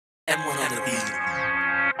M1onthebeat.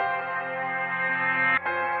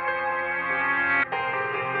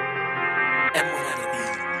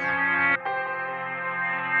 M1onthebeat.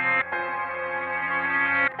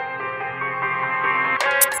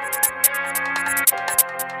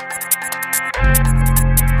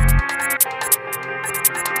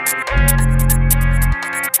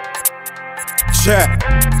 Check.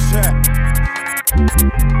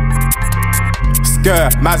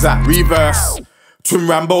 Skirt, Mazza, reverse. Twin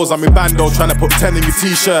Rambos, I'm in Bando, tryna put 10 in your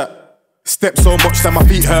t-shirt. Step so much that my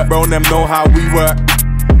feet hurt, bro, and them know how we work.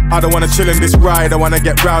 I don't wanna chill in this ride, I wanna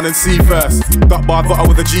get round and see first. Got bar, got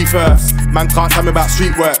with a G first. Man can't tell me about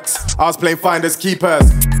street works. I was playing finders, keepers.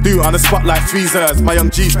 Do on the spot like tweezers. My young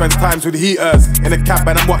G spends times with heaters. In a cab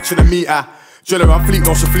and I'm watching a meter. Driller on fleek,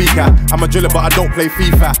 no Shafleeka. I'm a driller but I don't play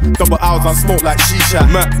FIFA. Double L's on smoke like shisha.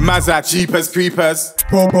 Mazza, jeepers, creepers.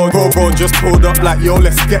 Bro, just pulled up like yo,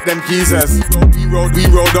 let's get them geezers. We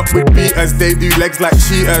rolled up with beaters, they do legs like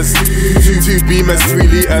cheaters. Two beamers, 3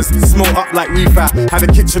 liters. Smoke up like reefer. Had a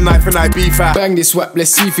kitchen knife and I beef her. Bang this whap,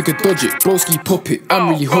 let's see if you could dodge it. Broski pop it, I'm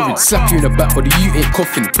really horrid. Slap you in the back, but you ain't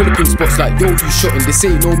coughing. Pull up in spots like yo, you shotting. This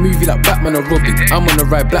ain't no movie like Batman or Robin. I'm on the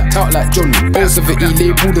ride, blacked out like Johnny. Also for E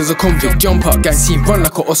labeled as a convict. Jump up, gang team, run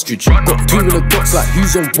like an ostrich. Got 2 in the dots like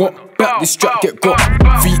who's on what? Back this strap get got.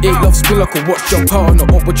 3-8 love spill like a watch. Jump out on the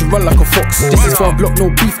up, but you run like a fox. This is farm block, no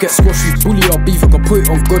beef, get squashed. You bully our beef, I can put it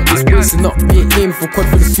on God. This wasting up, we ain't aiming for quad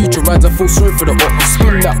for the future. Rides, I feel sorry for the op.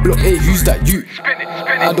 Spin that block, hey, who's that you?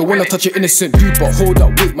 I don't wanna touch an innocent dude, but hold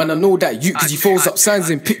up, wait, man, I know that you. Cause he folds up signs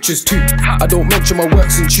in pictures too. I don't mention my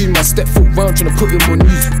works in tune, my step foot round, tryna put him on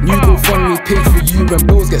news. New go fund me, paid for you, when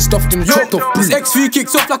bills get stuffed and chopped off. This X3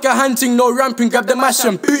 kicks off like a hunting, no ramping, grab the mash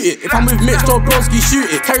and boot it. If I'm with Mitch, no broski, shoot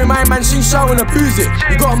it. Carry my man, shing shower and abuse it.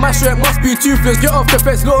 You got a mash it must be toothless, get off the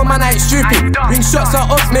fence, little man, I ain't stupid. Ring shots at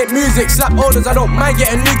us, make music, slap orders, I don't mind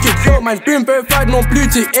getting new kids. Yo, man's been verified, no blue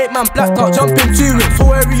tick, 8 man blacked out, jumping to it.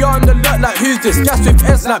 So every on the lot like who's this? Gas with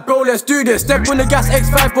S like bro, let's do this. Step on the gas,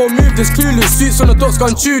 X5 or move this. Clueless, suits on the dots,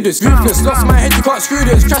 gun chew this. Ruthless, lost my head, you can't screw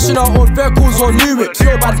this. Crashing out old vehicles or new whips.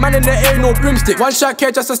 Yo, bad man in the air, no broomstick. One shot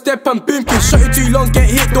care, just a step and boom kid. Shot it too long, get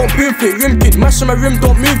hit, don't boom it. Rim kid, mash on my rim,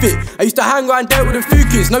 don't move it. I used to hang around there with a few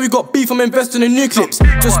kids. Now we got beef, I'm investing in new clips.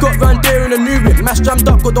 Just got round there in a new whip. Mash jammed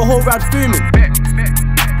up, got the whole ride fuming.